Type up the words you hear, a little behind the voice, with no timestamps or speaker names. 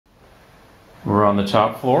We're on the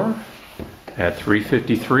top floor at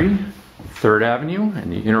 353 3rd Avenue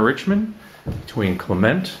in the inner Richmond between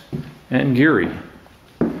Clement and Geary.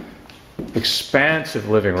 Expansive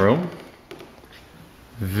living room,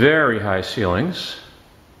 very high ceilings,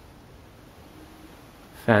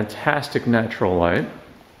 fantastic natural light,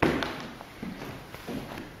 and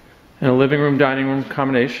a living room dining room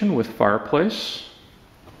combination with fireplace,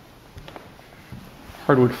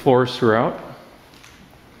 hardwood floors throughout.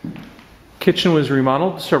 Kitchen was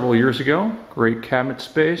remodeled several years ago. Great cabinet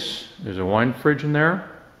space. There's a wine fridge in there.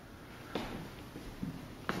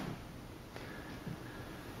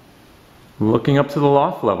 Looking up to the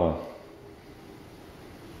loft level.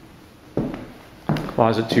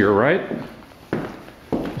 Closet to your right.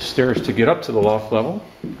 Stairs to get up to the loft level.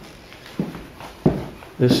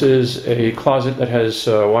 This is a closet that has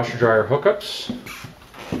washer dryer hookups.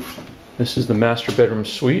 This is the master bedroom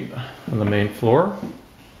suite on the main floor.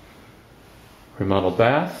 Remodeled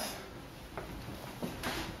bath.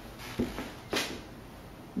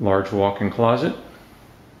 Large walk-in closet.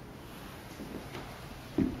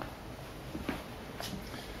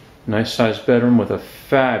 Nice sized bedroom with a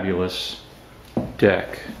fabulous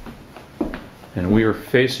deck. And we are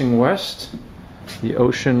facing west, the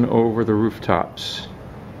ocean over the rooftops.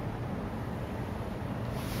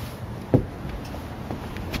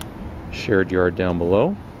 Shared yard down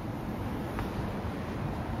below.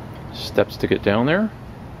 Steps to get down there.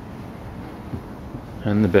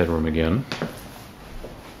 And the bedroom again.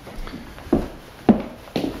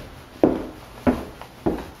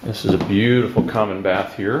 This is a beautiful common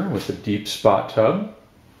bath here with a deep spot tub.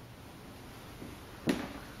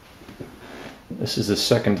 This is the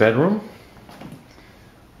second bedroom.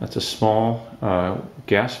 That's a small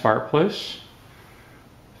gas fireplace.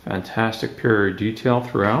 Fantastic period detail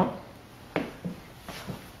throughout.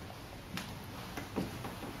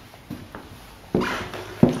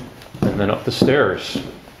 And then up the stairs.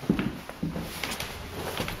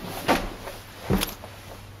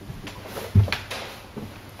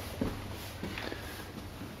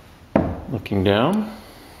 Looking down.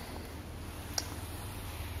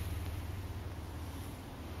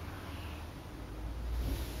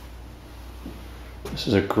 This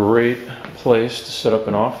is a great place to set up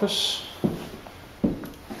an office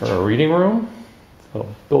or a reading room. A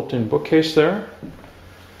little built-in bookcase there.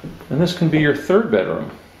 And this can be your third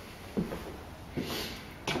bedroom.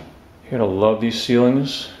 You're gonna love these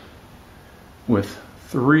ceilings with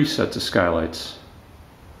 3 sets of skylights.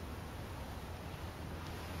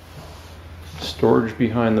 Storage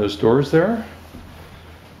behind those doors there,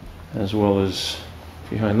 as well as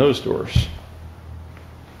behind those doors.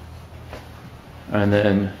 And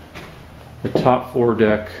then the top floor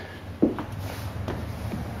deck,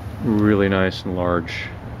 really nice and large.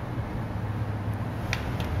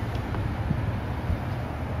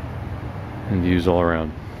 And views all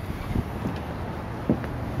around.